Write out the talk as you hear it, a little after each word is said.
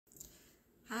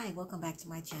Hi, welcome back to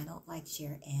my channel. Like,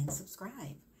 share, and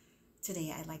subscribe.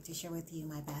 Today I'd like to share with you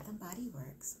my Bath & Body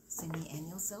Works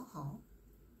semi-annual sale haul.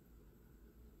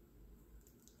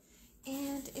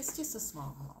 And it's just a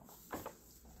small haul.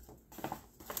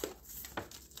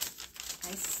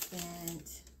 I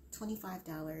spent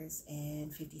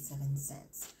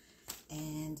 $25.57,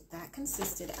 and that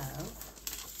consisted of,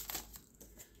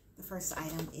 the first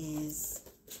item is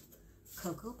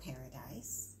Cocoa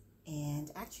Paradise. And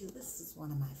actually, this is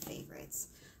one of my favorites.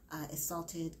 It's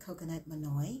salted coconut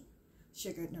manoi,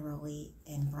 sugared neroli,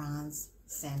 and bronze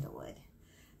sandalwood.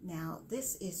 Now,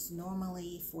 this is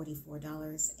normally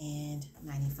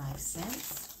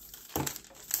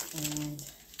 $44.95, and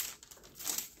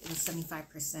it was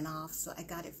 75% off, so I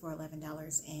got it for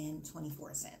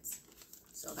 $11.24.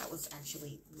 So that was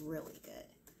actually really good.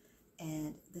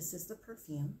 And this is the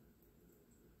perfume.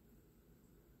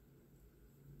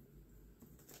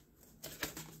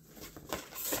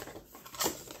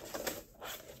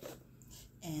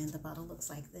 And the bottle looks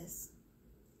like this.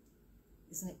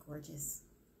 Isn't it gorgeous?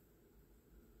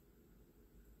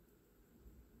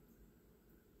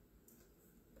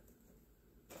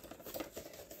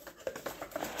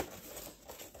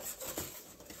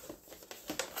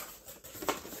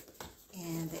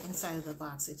 And the inside of the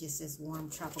box, it just says warm,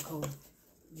 tropical,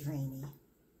 dreamy.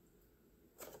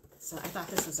 So I thought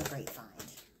this was a great find.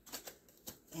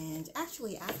 And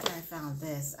actually, after I found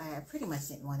this, I pretty much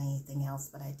didn't want anything else,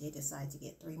 but I did decide to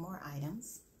get 3 more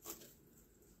items.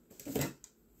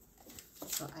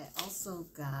 So I also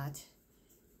got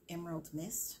Emerald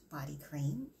Mist Body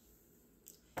Cream.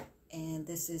 And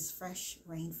this is Fresh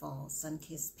Rainfall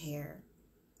Sun-Kissed Pear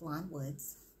Blonde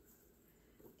Woods.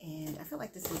 And I feel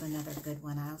like this was another good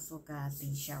one. I also got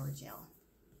the shower gel.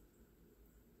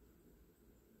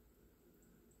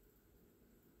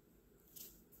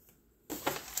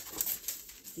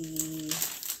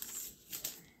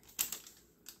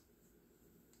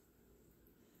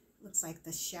 Looks like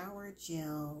the shower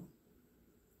gel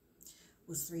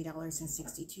was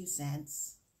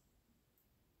 $3.62,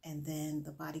 and then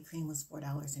the body cream was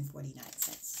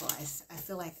 $4.49. So I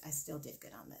feel like I still did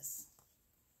good on this.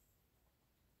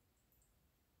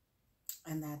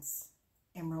 And that's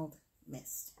Emerald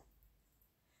Mist.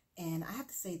 And I have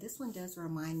to say, this one does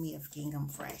remind me of Gingham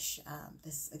Fresh.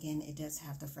 This, again, it does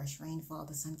have the Fresh Rainfall,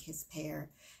 the Sun-Kissed Pear,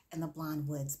 and the Blonde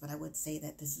Woods. But I would say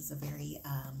that this is a very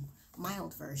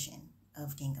mild version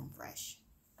of Gingham Fresh.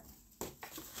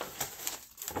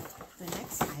 The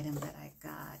next item that I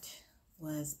got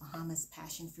was Bahamas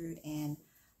Passion Fruit and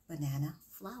Banana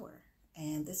Flower.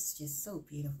 And this is just so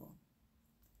beautiful.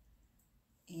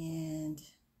 And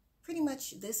pretty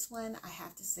much this one, I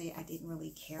have to say, I didn't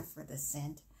really care for the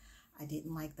scent. I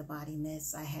didn't like the body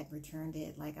mist. I had returned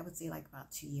it, like, I would say, like about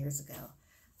 2 years ago.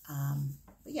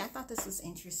 But yeah, I thought this was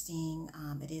interesting.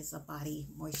 It is a body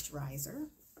moisturizer.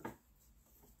 Let's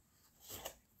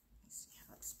see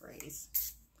how it sprays.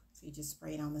 So you just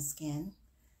spray it on the skin.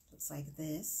 Looks like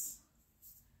this.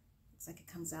 Looks like it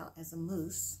comes out as a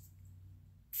mousse.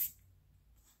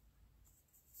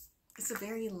 It's a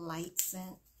very light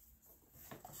scent.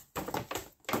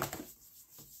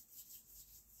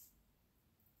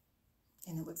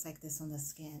 And it looks like this on the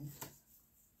skin.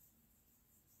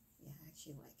 Yeah, I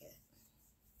actually like it.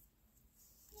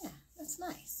 Yeah, that's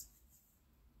nice.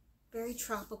 Very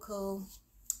tropical.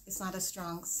 It's not a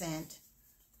strong scent.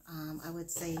 I would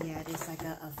say, yeah, it is like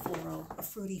a floral, a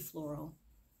fruity floral.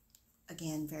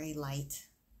 Again, very light.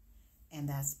 And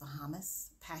that's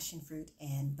Bahamas Passion Fruit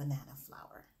and Banana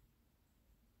Flower.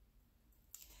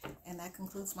 And that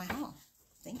concludes my haul.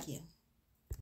 Thank you.